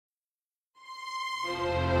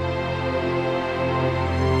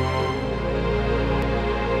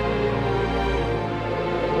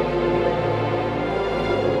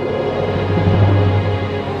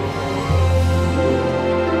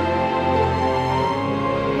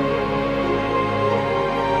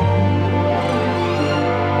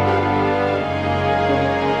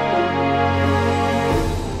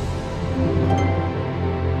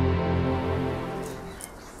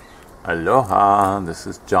Aloha, this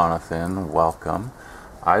is Jonathan. Welcome.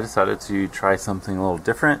 I decided to try something a little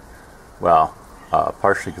different. Well,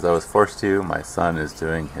 partially because I was forced to. My son is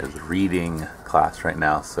doing his reading class right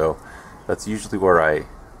now, so that's usually where I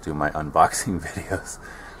do my unboxing videos.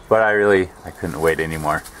 But I couldn't wait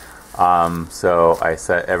anymore. So I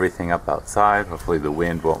set everything up outside. Hopefully the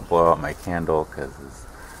wind won't blow out my candle because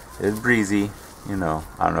it's breezy. You know,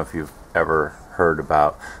 I don't know if you've ever heard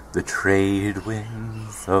about the trade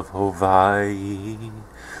winds of Hawaii,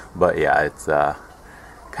 but yeah, it's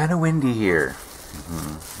kind of windy here.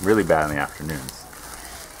 Really bad in the afternoons,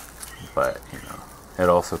 but you know, it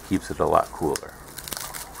also keeps it a lot cooler.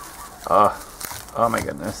 Oh my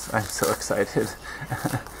goodness, I'm so excited.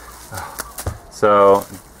 So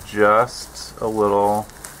just a little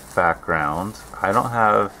background. I don't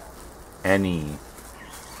have any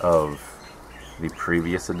of the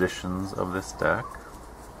previous editions of this deck.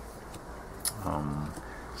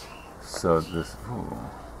 So this, ooh,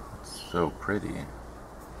 it's so pretty.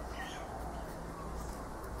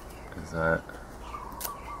 Is that,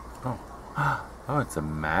 oh, it's a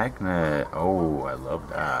magnet. Oh, I love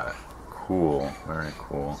that. Cool, very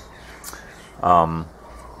cool.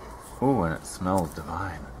 Ooh, and it smells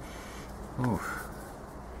divine. Oof.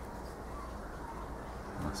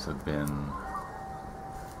 Must have been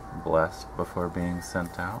blessed before being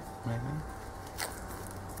sent out, maybe?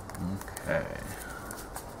 Okay.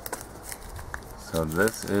 So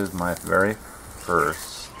this is my very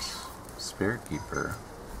first Spirit Keeper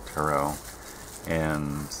tarot,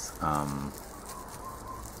 and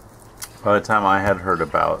by the time I had heard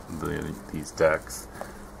about these decks,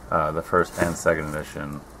 the first and second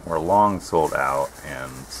edition were long sold out,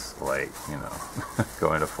 and like, you know,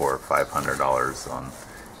 going to $400 or $500 on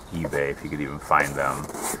eBay if you could even find them.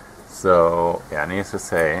 So yeah, needless to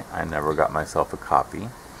say, I never got myself a copy.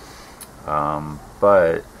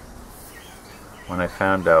 But when I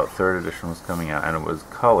found out third edition was coming out and it was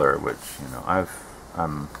color, which, you know,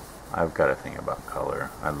 I've got a thing about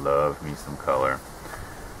color. I love me some color.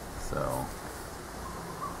 So,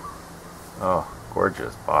 oh,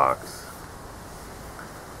 gorgeous box.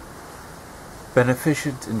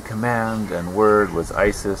 Beneficent in command and word was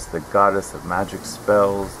Isis, the goddess of magic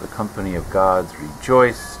spells. The company of gods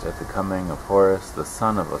rejoiced at the coming of Horus, the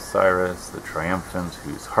son of Osiris, the triumphant,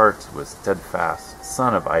 whose heart was steadfast,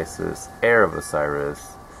 son of Isis, heir of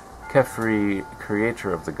Osiris. Kefri,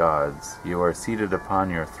 creator of the gods, you are seated upon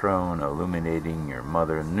your throne, illuminating your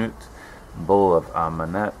mother Nut, bull of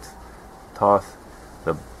Amenet. Thoth,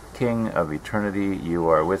 the king of eternity, you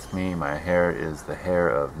are with me. My hair is the hair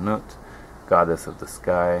of Nut, goddess of the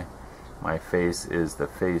sky. My face is the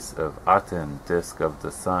face of Aten, disk of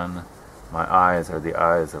the sun. My eyes are the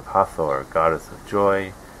eyes of Hathor, goddess of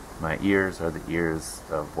joy. My ears are the ears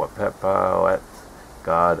of Wapepawet,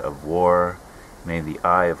 god of war. May the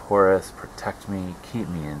eye of Horus protect me, keep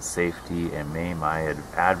me in safety, and may my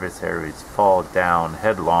adversaries fall down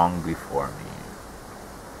headlong before me.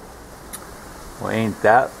 Well, ain't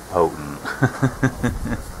that potent?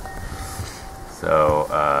 So,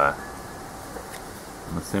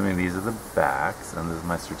 I'm assuming these are the backs, and this is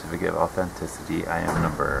my certificate of authenticity. I am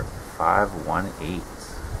number 518.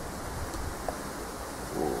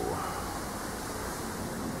 Ooh.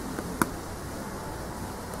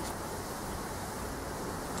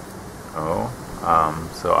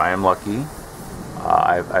 So I am lucky.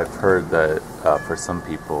 I've heard that for some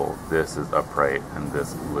people this is upright and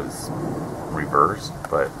this was reversed,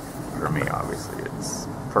 but for me, obviously, it's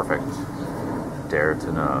perfect. Dare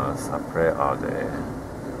to know, sapre ade.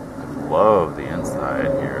 I love the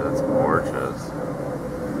inside here. That's gorgeous.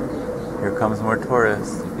 Here comes more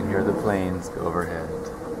tourists. You can hear the planes go overhead.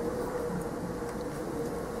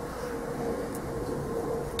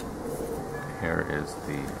 Here is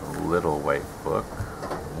the little white book.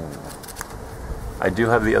 I do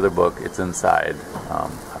have the other book. It's inside.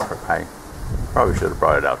 I probably should have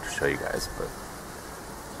brought it out to show you guys, but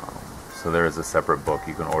so there is a separate book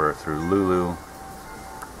you can order through Lulu,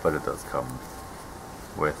 but it does come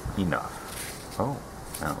with enough. Oh,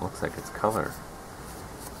 and it looks like it's color.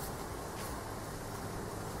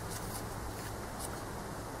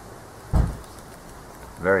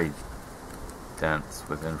 Very dense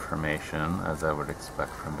with information, as I would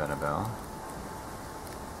expect from Benebell.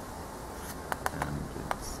 And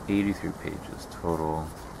it's 83 pages total.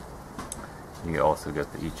 You also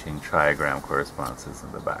get the I Ching trigram correspondences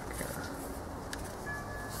in the back here.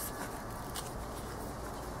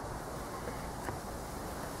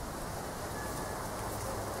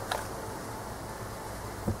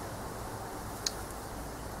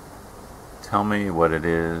 Tell me what it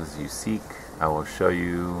is you seek, I will show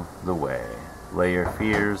you the way. Lay your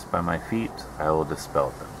fears by my feet, I will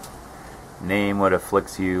dispel them. Name what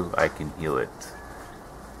afflicts you, I can heal it.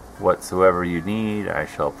 Whatsoever you need, I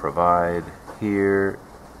shall provide. Here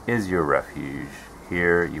is your refuge.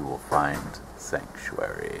 Here you will find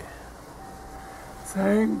sanctuary.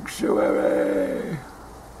 Sanctuary!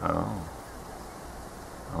 Oh.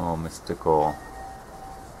 Oh, mystical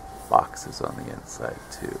boxes on the inside,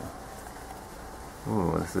 too.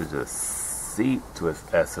 Ooh, this is just seeped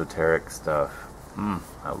with esoteric stuff.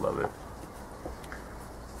 I love it.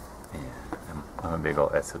 Yeah, I'm a big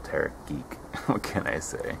old esoteric geek. What can I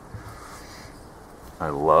say? I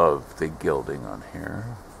love the gilding on here.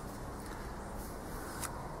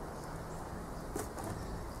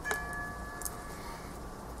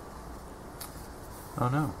 Oh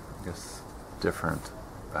no, I guess different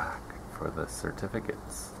back for the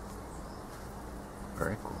certificates.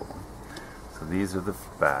 Very cool. So these are the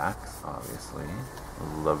backs, obviously.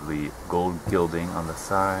 Lovely gold gilding on the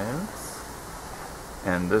sides.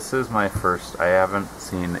 And this is my first, I haven't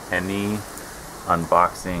seen any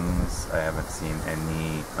unboxings. I haven't seen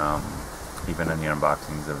any, even any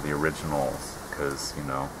unboxings of the originals, because, you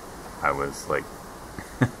know, I was like,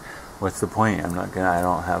 what's the point? I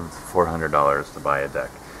don't have $400 to buy a deck.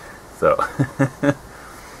 So,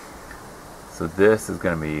 so this is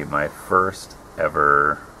going to be my first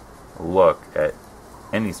ever look at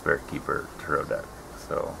any Spirit Keeper tarot deck.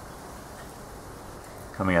 So,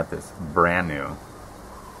 coming at this brand new.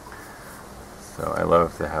 So I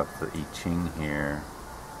love to have the I Ching here.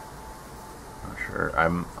 I'm sure.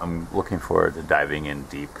 I'm looking forward to diving in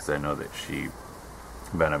deep, because I know that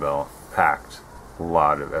Benebell, packed a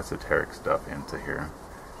lot of esoteric stuff into here.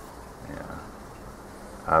 Yeah.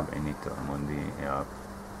 Ab Inito Mundi. Yeah.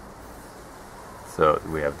 So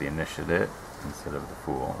we have the Initiate instead of the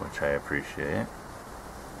Fool, which I appreciate.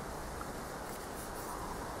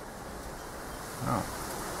 Oh.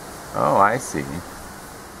 Oh, I see.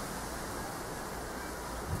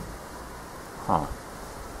 Huh.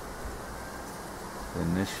 The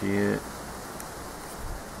Initiate,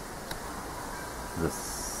 the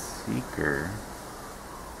Seeker,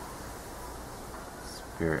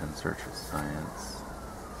 Spirit in Search of Science,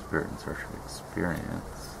 Spirit in Search of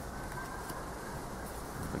Experience,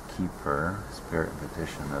 the Keeper, Spirit in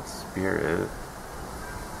Petition of Spirit.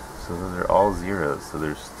 So those are all zeros. So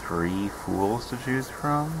there's 3 Fools to choose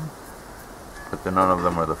from, but then none of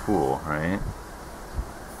them are the Fool, right?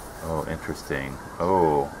 Oh, interesting.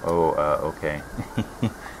 Okay.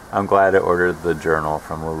 I'm glad I ordered the journal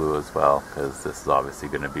from Lulu as well, because this is obviously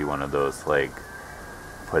going to be one of those, like,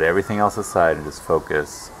 put everything else aside and just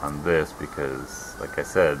focus on this, because, like I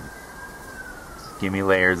said, give me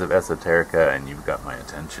layers of esoterica and you've got my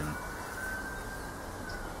attention.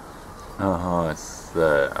 Oh, it's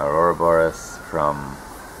the Aurora Boreas from,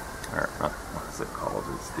 or what is it called?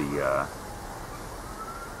 It's the,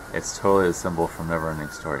 it's totally a symbol from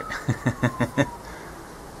Neverending Story.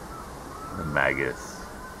 The Magus.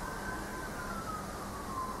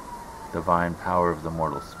 Divine power of the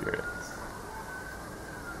mortal spirits.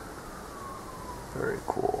 Very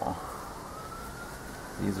cool.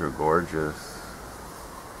 These are gorgeous.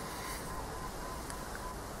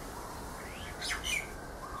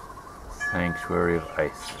 Sanctuary of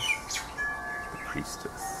Isis. The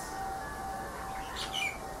Priestess.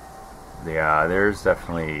 Yeah, there's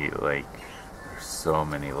definitely, like, there's so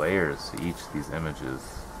many layers to each of these images.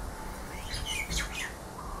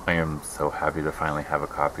 I am so happy to finally have a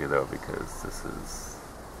copy, though, because this is,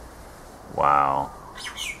 wow.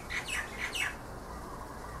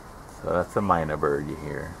 So that's a Mina bird you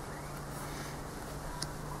hear.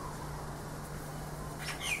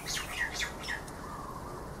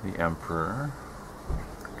 The Emperor,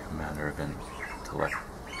 commander of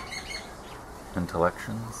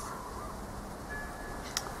intellections.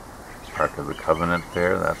 Ark of the Covenant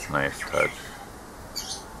there, that's a nice touch.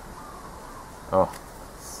 Oh,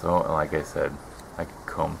 so like I said, I could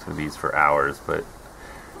comb through these for hours, but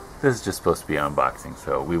this is just supposed to be unboxing,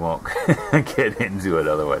 so we won't get into it,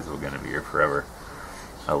 otherwise we're going to be here forever.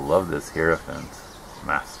 I love this Hierophant,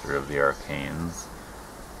 Master of the Arcanes.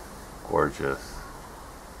 Gorgeous.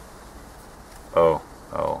 Oh,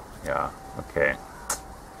 yeah, okay.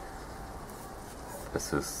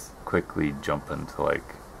 This is quickly jumping to, like,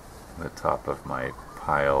 the top of my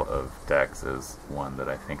pile of decks is one that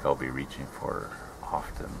I think I'll be reaching for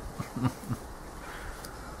often.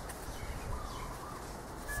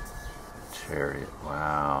 Chariot,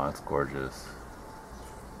 wow, that's gorgeous.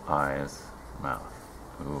 Eyes, mouth.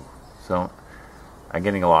 Ooh. So I'm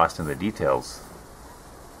getting lost in the details.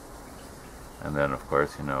 And then, of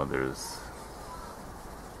course, you know, there's,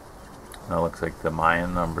 that looks like the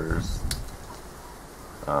Mayan numbers.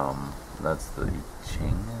 That's the I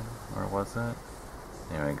Ching, or was it?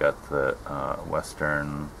 Anyway, got the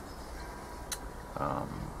Western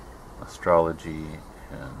astrology,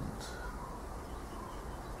 and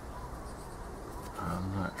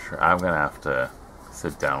I'm not sure. I'm gonna have to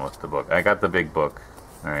sit down with the book. I got the big book,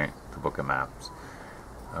 alright, the book of maps.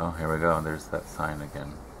 Oh, here we go. There's that sign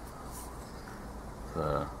again.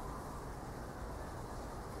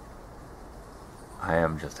 I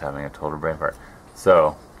am just having a total brain fart.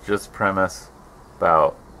 So, just premise,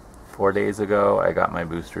 about 4 days ago, I got my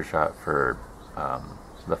booster shot for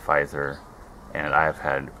the Pfizer, and I've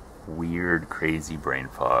had weird, crazy brain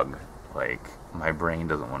fog. Like, my brain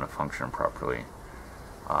doesn't want to function properly.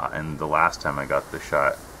 And the last time I got the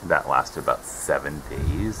shot, that lasted about 7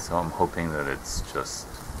 days, so I'm hoping that it's just,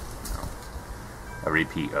 you know, a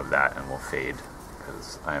repeat of that and will fade,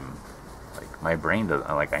 because I'm, like, my brain doesn't,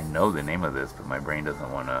 like, I know the name of this, but my brain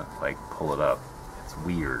doesn't want to, like, pull it up. It's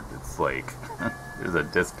weird. It's like, there's a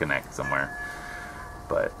disconnect somewhere.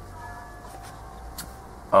 But,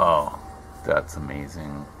 oh, that's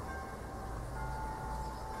amazing.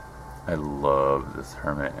 I love this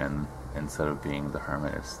hermit, and instead of being the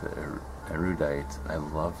hermit, it's the erudite. I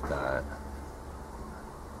love that.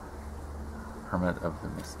 Hermit of the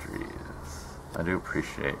Mysteries. I do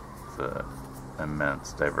appreciate the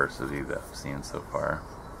immense diversity that I've seen so far.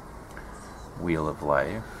 Wheel of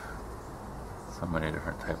Life. So many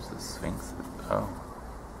different types of sphinxes. Oh.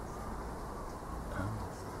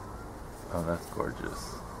 Oh, that's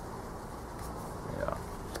gorgeous. Yeah.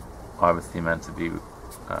 Obviously meant to be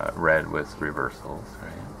read with reversals,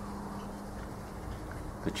 right?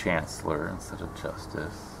 The Chancellor instead of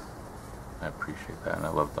Justice. I appreciate that, and I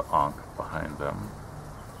love the Ankh behind them.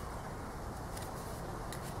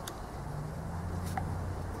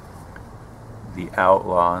 The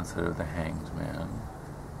Outlaw instead of the Hanged Man.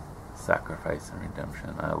 Sacrifice and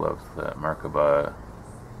Redemption. I love the Merkaba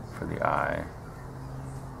for the eye.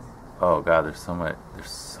 Oh god, there's so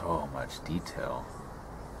much detail.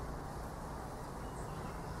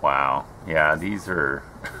 Wow. Yeah, these are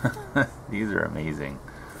these are amazing.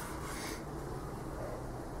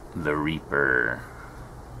 The Reaper.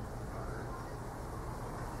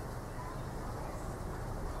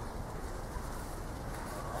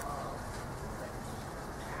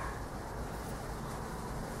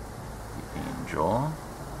 The Angel.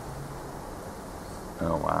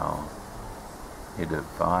 Oh wow. A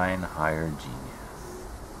divine higher genius.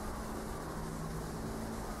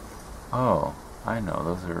 Oh, I know,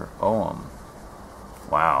 those are Ogham.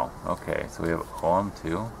 Wow, okay, so we have Ogham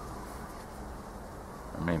too?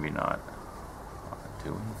 Or maybe not.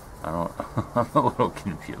 Do we? I don't, I'm a little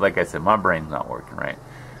confused. Like I said, my brain's not working right.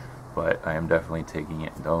 But I am definitely taking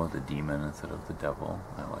it, oh, the demon instead of the devil.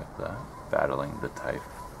 I like that. Battling the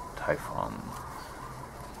Typhon.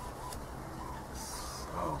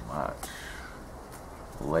 So much.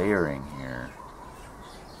 Layering here.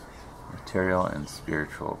 Material and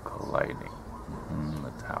spiritual colliding.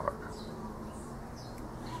 The Tower.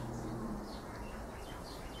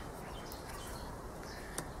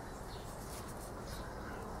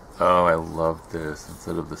 Oh, I love this.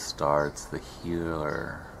 Instead of the star, it's the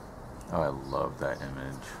healer. Oh, I love that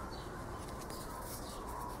image.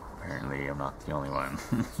 Apparently, I'm not the only one.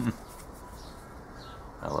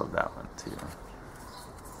 I love that one too.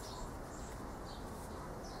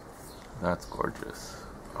 That's gorgeous.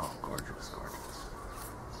 Oh, gorgeous, gorgeous.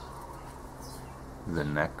 The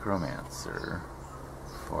Necromancer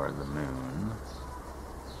for the moon.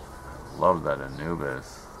 I love that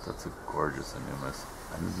Anubis. That's a gorgeous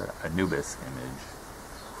Anubis image.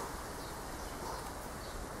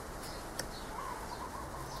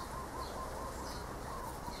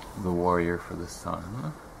 The Warrior for the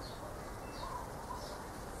Sun.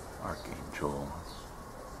 Archangel.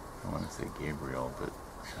 I want to say Gabriel, but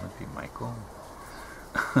should it be Michael?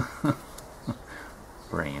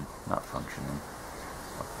 Brain not functioning.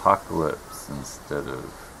 Apocalypse instead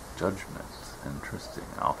of Judgment. Interesting.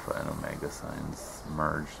 Alpha and Omega signs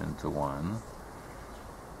merged into one.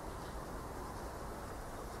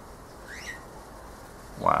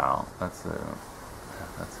 Wow, that's a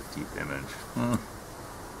deep image.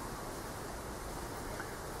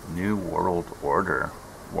 New World Order.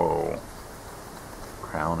 Whoa.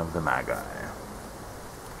 Crown of the Magi.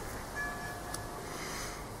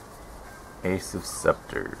 Ace of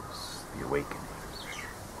Scepters. The Awakening.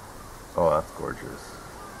 Oh, that's gorgeous.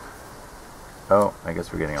 Oh, I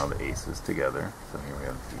guess we're getting all the aces together. So here we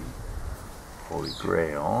have the Holy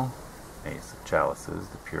Grail. Ace of Chalices,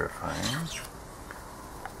 the Purifying.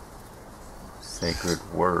 Sacred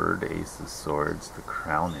Word, Ace of Swords, the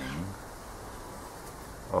Crowning.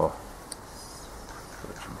 Oh,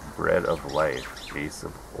 bread of life, base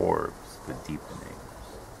of orbs, the deepening.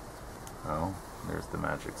 Oh, there's the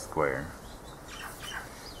magic square.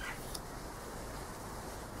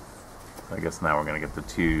 So I guess now we're going to get the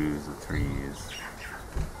 2s, the 3s.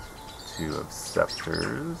 2 of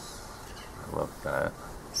scepters. I love that.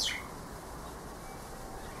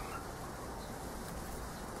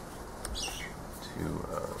 2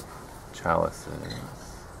 of chalices.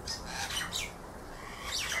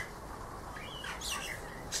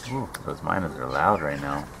 Ooh, those minors are loud right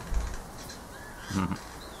now.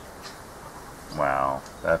 Wow,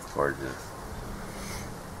 that's gorgeous.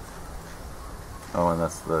 Oh, and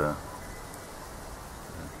that's the...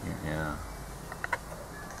 yeah.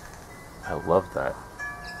 I love that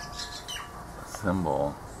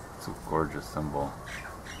symbol. It's a gorgeous symbol.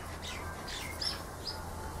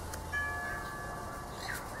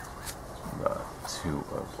 The 2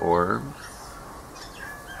 of orbs.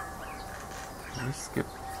 Did we skip?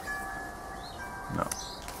 No.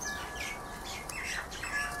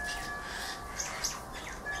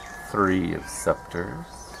 3 of scepters.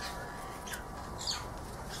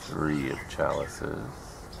 3 of chalices.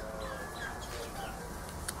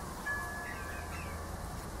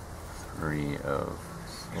 3 of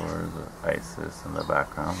swords of Isis in the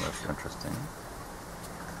background. That's interesting.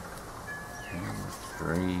 And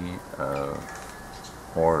 3 of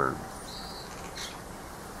orbs.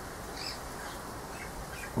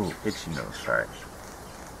 Ooh, itchy nose, sorry.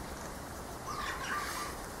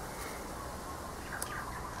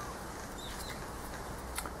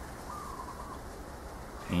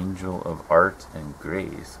 Angel of art and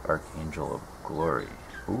grace, archangel of glory.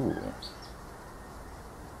 Ooh.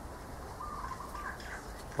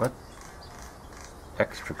 What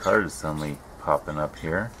extra card is suddenly popping up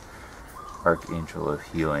here? Archangel of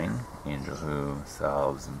healing, angel who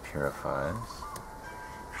salves and purifies.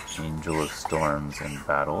 Angel of storms and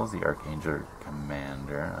battles, the archangel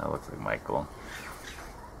commander. That looks like Michael.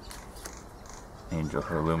 Angel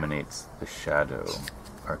who illuminates the shadow,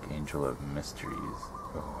 archangel of mysteries.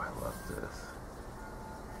 Oh, I love this.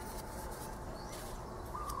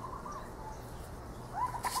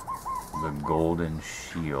 The golden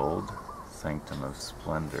shield, sanctum of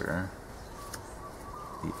splendor.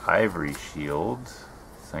 The ivory shield,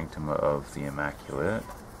 sanctum of the immaculate.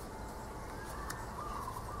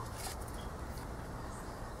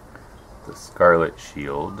 The scarlet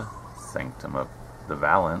shield, sanctum of the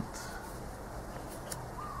valiant.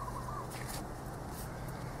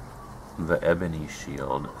 The ebony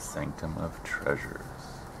shield, sanctum of treasures.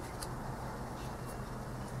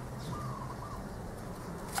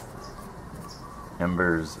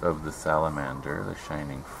 Embers of the salamander, the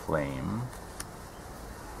shining flame.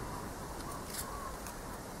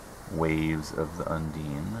 Waves of the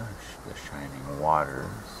undine, the shining waters.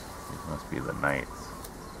 These must be the nights.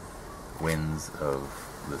 Winds of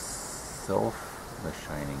the sylph, the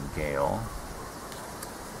shining gale.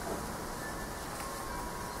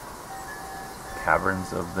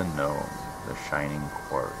 Caverns of the gnome, the shining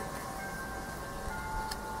quarry.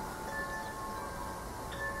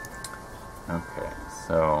 Okay,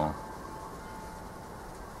 so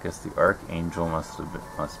I guess the archangel must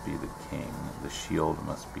be the king. The shield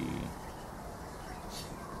must be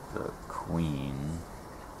the queen.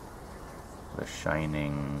 The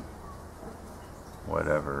shining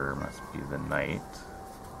whatever must be the knight.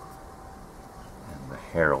 And the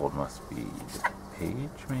herald must be the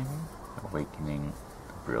page, maybe? Awakening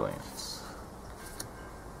the brilliance.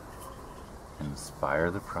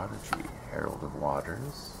 Inspire the prodigy, herald of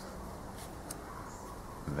waters.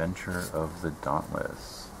 Venture of the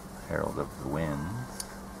dauntless, herald of the winds.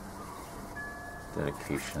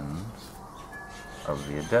 Dedications of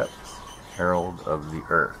the adepts, herald of the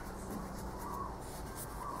earth.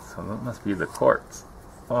 So that must be the courts.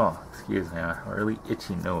 Oh, excuse me, I have a really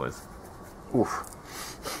itchy nose. Oof.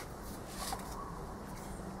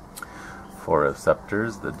 4 of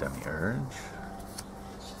scepters, the demiurge.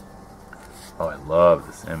 Oh, I love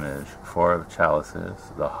this image. 4 of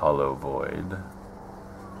chalices, the hollow void.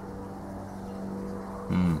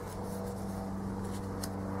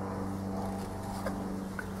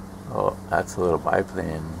 Oh, that's a little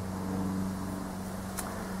biplane.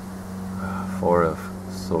 4 of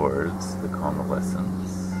swords, the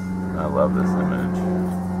convalescence. I love this image.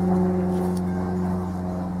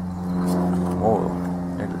 Oh,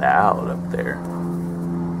 they're loud up there.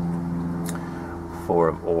 4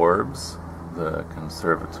 of orbs, the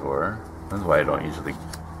conservator. That's why I don't usually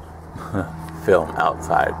film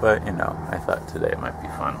outside, but you know, I thought today might be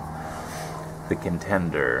fun. The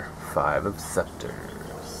contender, 5 of scepters.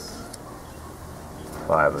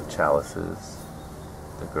 5 of chalices,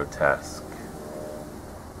 the grotesque.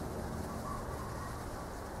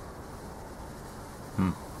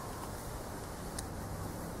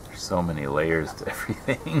 There's so many layers to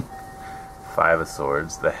everything. 5 of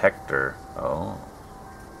Swords, the Hector. Oh.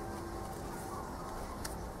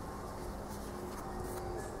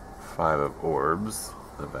 5 of Orbs,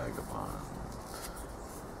 the Vagabond.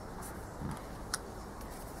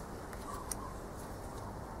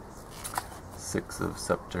 6 of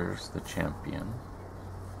Scepters, the Champion.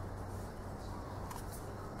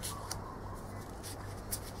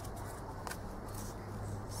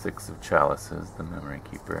 6 of Chalices, the Memory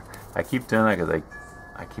Keeper. I keep doing that because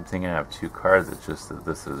I keep thinking I have 2 cards. It's just that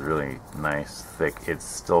this is really nice, thick. It's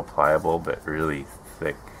still pliable, but really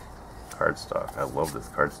thick cardstock. I love this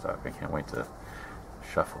cardstock. I can't wait to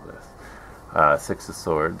shuffle this. 6 of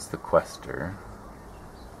Swords, the Quester.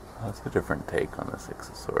 That's a different take on the 6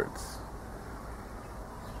 of Swords.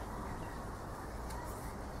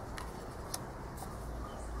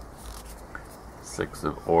 Six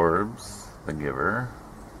of Orbs, the Giver.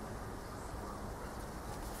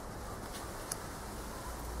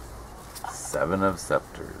 7 of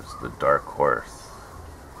Scepters, the Dark Horse.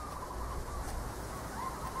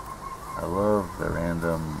 I love the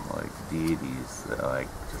random deities that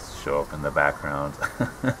just show up in the background.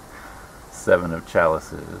 7 of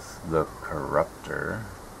Chalices, the Corruptor.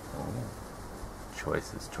 Oh,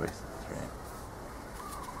 choices, right?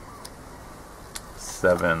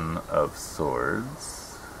 7 of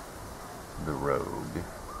Swords, the Rogue.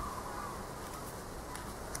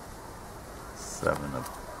 7 of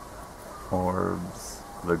Orbs,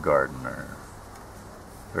 the Gardener.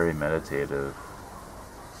 Very meditative.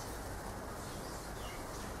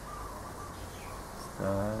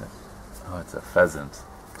 Oh, it's a pheasant.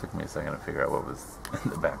 Took me a second to figure out what was in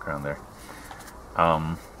the background there.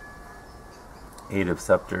 8 of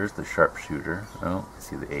Scepters, the Sharpshooter. Oh, I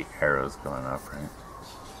see the 8 arrows going up, right?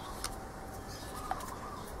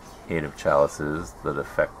 8 of Chalices, the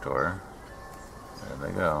Defector. There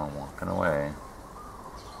they go, walking away.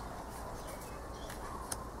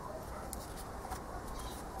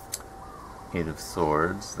 8 of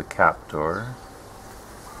Swords, the Captor.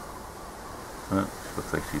 Oh,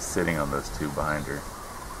 looks like she's sitting on those 2 behind her.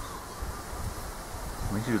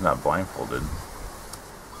 At least she's not blindfolded.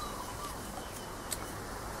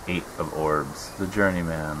 8 of Orbs, the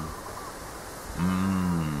Journeyman.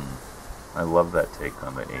 I love that take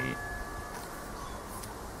on the 8.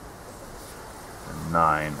 The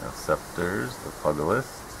 9 of Scepters, the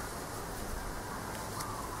Pugilist.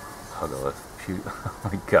 Oh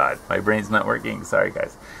my god, my brain's not working. Sorry,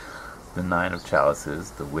 guys. The 9 of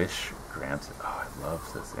Chalices, the Wish Granted. Oh, I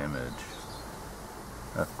love this image.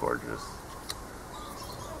 That's gorgeous.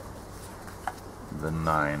 The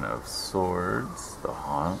 9 of Swords, the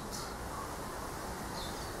Haunt.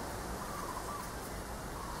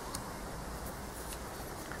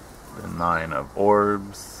 The 9 of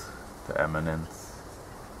Orbs, the Eminence.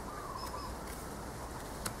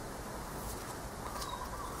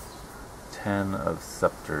 10 of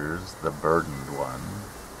Scepters, the Burdened One.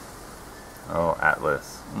 Oh,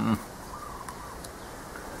 Atlas.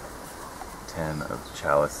 10 of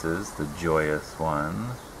Chalices, the Joyous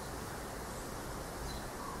One.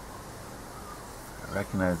 I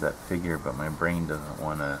recognize that figure, but my brain doesn't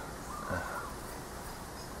want to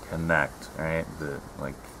connect, right?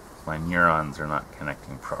 My neurons are not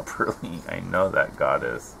connecting properly. I know that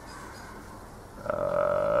goddess.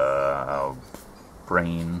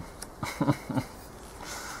 Brain.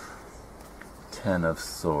 10 of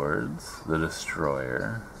Swords, the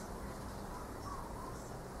Destroyer.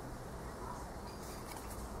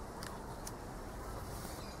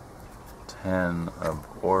 10 of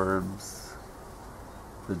Orbs,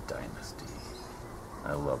 the Dynasty.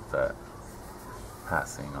 I love that.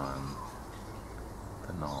 Passing on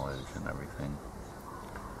the knowledge and everything.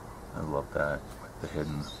 I love that. With the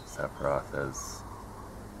hidden Sephiroth as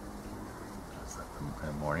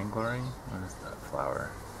the Morning Glory? What is that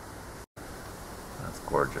flower? That's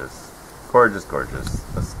gorgeous. Gorgeous, gorgeous.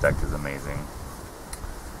 This deck is amazing.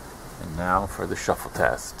 And now for the shuffle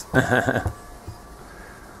test.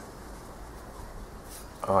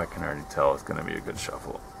 Oh, I can already tell it's going to be a good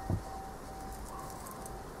shuffle.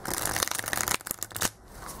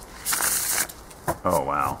 Oh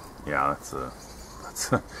wow, yeah, that's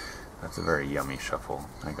a very yummy shuffle,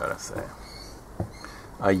 I gotta say.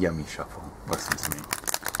 A yummy shuffle. Listen to me.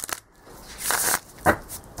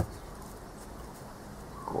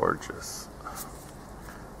 Gorgeous.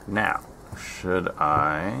 Now, should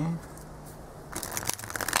I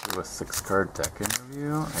do a 6-card deck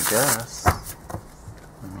interview? I guess.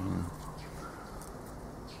 I mean,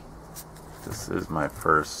 this is my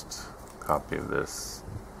first copy of this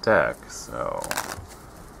deck, so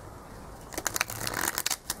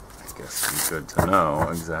just be good to know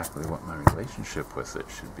exactly what my relationship with it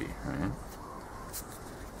should be, right?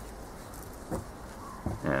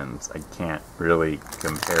 And I can't really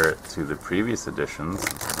compare it to the previous editions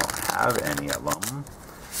since I don't have any of them.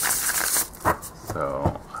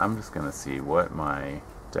 So I'm just going to see what my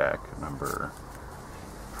deck, number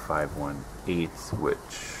 518,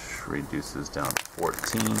 which reduces down to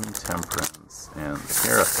 14, Temperance, and the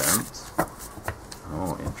Hierophant.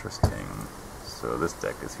 Oh, interesting. So this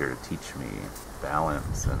deck is here to teach me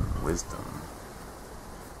balance and wisdom.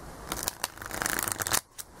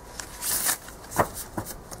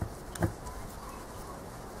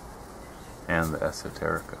 And the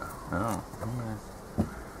Esoterica. Oh, okay.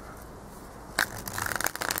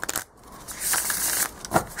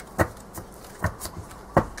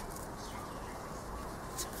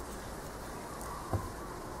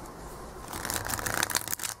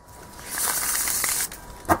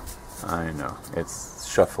 I know. It's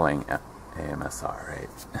shuffling AMSR, right?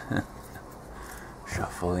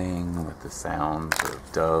 Shuffling with the sounds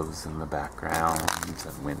of doves in the background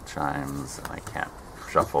and wind chimes, and I can't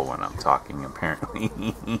shuffle when I'm talking, apparently.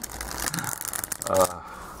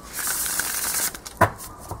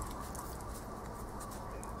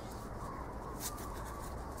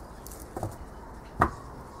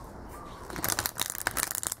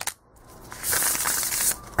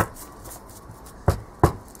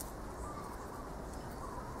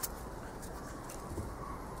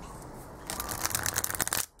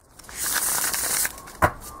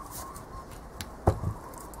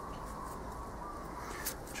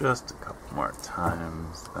 Just a couple more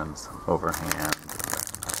times, then some overhand, and then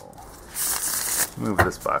I'll move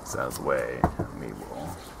this box out of the way, and we will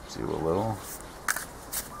do a little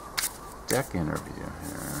deck interview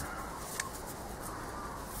here.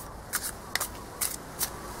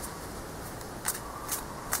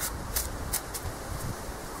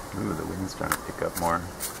 Ooh, the wind's starting to pick up more.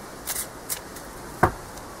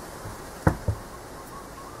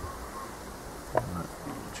 Let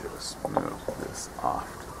me just move this off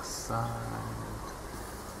to the side.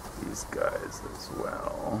 These guys as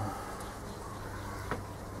well.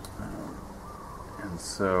 And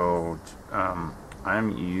so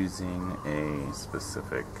I'm using a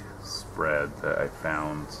specific spread that I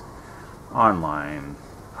found online.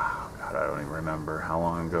 Oh God, I don't even remember how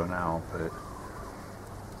long ago now, but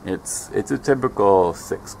it's a typical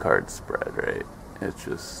 6-card spread, right? It's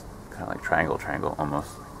just kind of like triangle, almost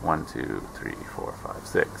 1, 2, 3, 4, 5,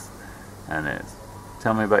 6, and it's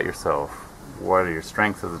tell me about yourself. What are your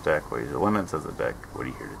strengths as a deck? What are your limits as a deck? What are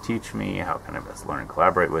you here to teach me? How can I best learn and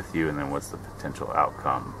collaborate with you? And then what's the potential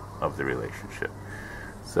outcome of the relationship?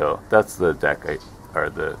 So that's the deck, or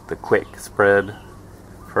the quick spread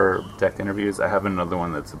for deck interviews. I have another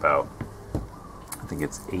one that's about, I think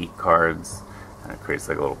it's 8 cards, and it creates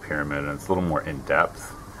like a little pyramid, and it's a little more in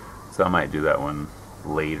depth. So I might do that one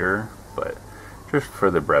later, but just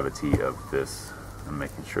for the brevity of this, I'm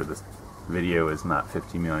making sure this video is not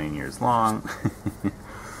 50 million years long.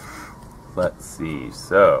 Let's see.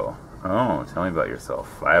 So, oh, tell me about yourself.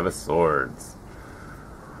 5 of Swords.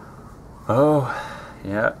 Oh,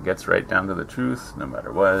 yeah, gets right down to the truth, no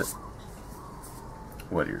matter what.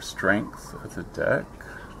 What are your strengths as a deck?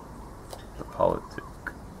 The Politic.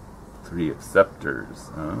 3 of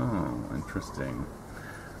Scepters. Oh, interesting.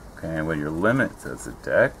 Okay, what are your limits as a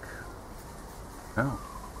deck? Oh,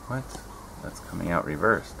 what? That's coming out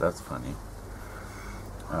reversed. That's funny.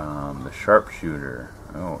 The Sharpshooter.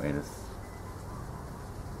 Oh,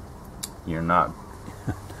 you're not.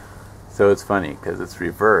 So it's funny because it's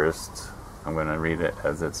reversed. I'm going to read it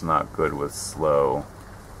as it's not good with slow.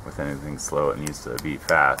 With anything slow, it needs to be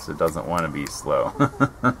fast. It doesn't want to be slow.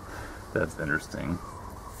 That's interesting.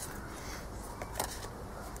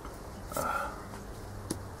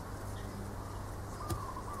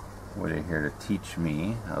 What are you here to teach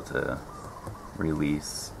me? How to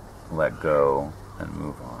release, let go, and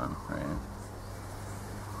move on, right?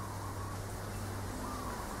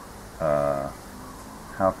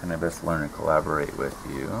 How can I best learn and collaborate with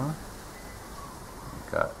you?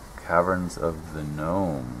 We've got Caverns of the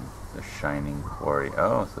Gnome, the Shining Quarry.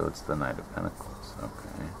 Oh, so it's the Knight of Pentacles,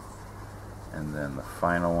 okay. And then the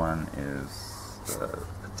final one is the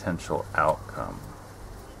potential outcome.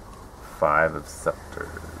 5 of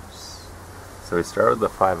Scepters. So we start with the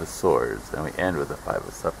 5 of Swords, and we end with the 5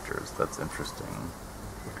 of Scepters. That's interesting.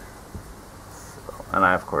 So, and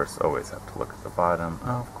I, of course, always have to look at the bottom.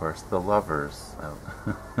 Oh, of course, the Lovers.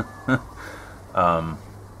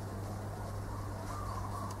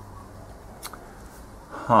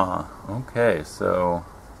 Okay, so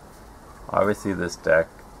obviously this deck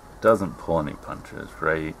doesn't pull any punches,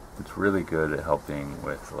 right? It's really good at helping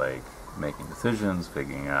with, like, making decisions,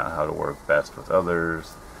 figuring out how to work best with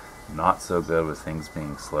others. Not so good with things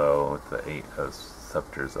being slow. With the 8 of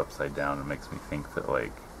scepters upside down, it makes me think that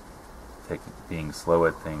like being slow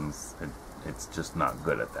at things, it's just not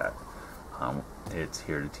good at that. It's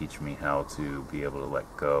here to teach me how to be able to let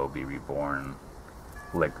go, be reborn,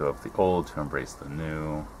 let go of the old to embrace the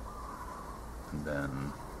new, and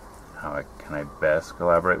then how can I best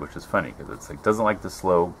collaborate, which is funny because it's like doesn't like the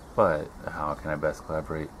slow, but how can I best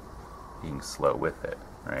collaborate being slow with it,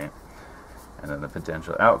 right? And then the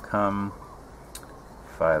potential outcome,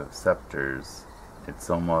 5 of scepters. It's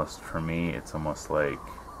almost, for me, it's almost like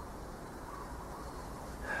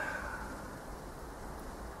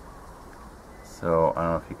so I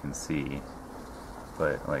don't know if you can see,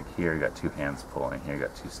 but like here you got 2 hands pulling, here you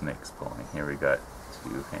got 2 snakes pulling, here we got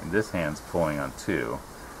 2 hands. This hand's pulling on 2,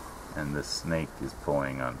 and this snake is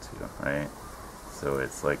pulling on 2, right? So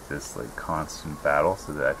it's like this like constant battle.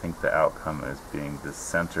 So that I think the outcome is being this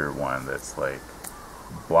center one that's like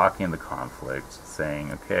blocking the conflict,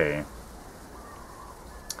 saying, okay,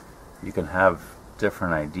 you can have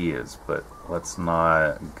different ideas, but let's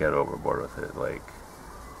not get overboard with it. Like,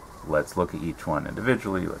 let's look at each one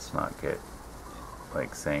individually. Let's not get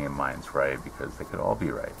like saying mine's right, because they could all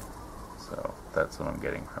be right. So that's what I'm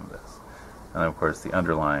getting from this. And of course the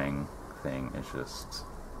underlying thing is just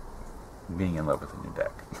being in love with a new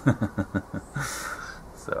deck.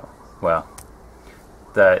 So, well,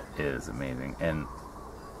 that is amazing. And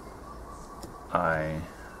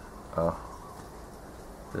oh,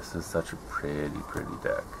 this is such a pretty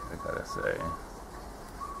deck, I gotta say.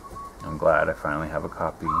 I'm glad I finally have a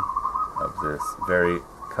copy of this very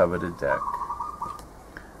coveted deck.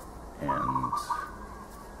 And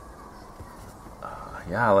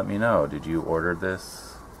yeah, let me know. Did you order this?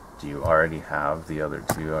 Do you already have the other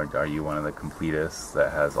 2? Or are you one of the completists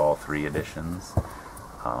that has all 3 editions?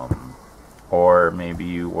 Or maybe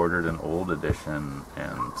you ordered an old edition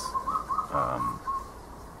and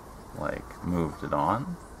like moved it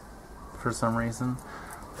on for some reason.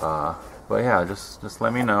 But yeah, just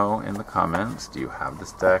let me know in the comments. Do you have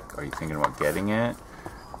this deck? Are you thinking about getting it?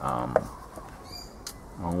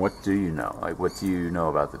 What do you know? Like, what do you know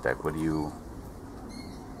about the deck? What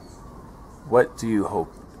do you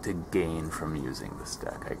hope to gain from using this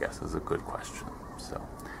deck, I guess, is a good question. So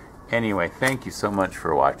anyway, thank you so much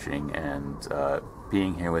for watching and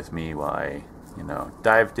being here with me while I,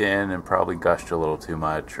 dived in and probably gushed a little too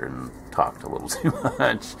much and talked a little too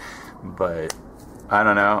much. But I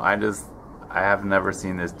don't know, I have never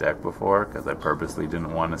seen this deck before because I purposely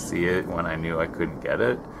didn't want to see it when I knew I couldn't get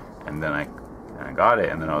it. And then I got it,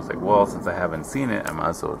 and then I was like, well, since I haven't seen it, I might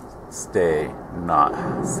as well stay not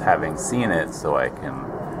having seen it so I can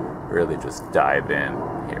really just dive in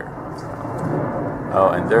here. So, oh,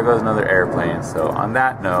 and there goes another airplane. So on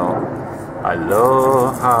that note,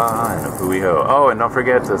 aloha and a hui ho. Oh, and don't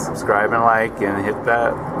forget to subscribe and like and hit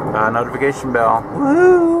that notification bell.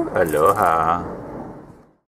 Woo! Aloha.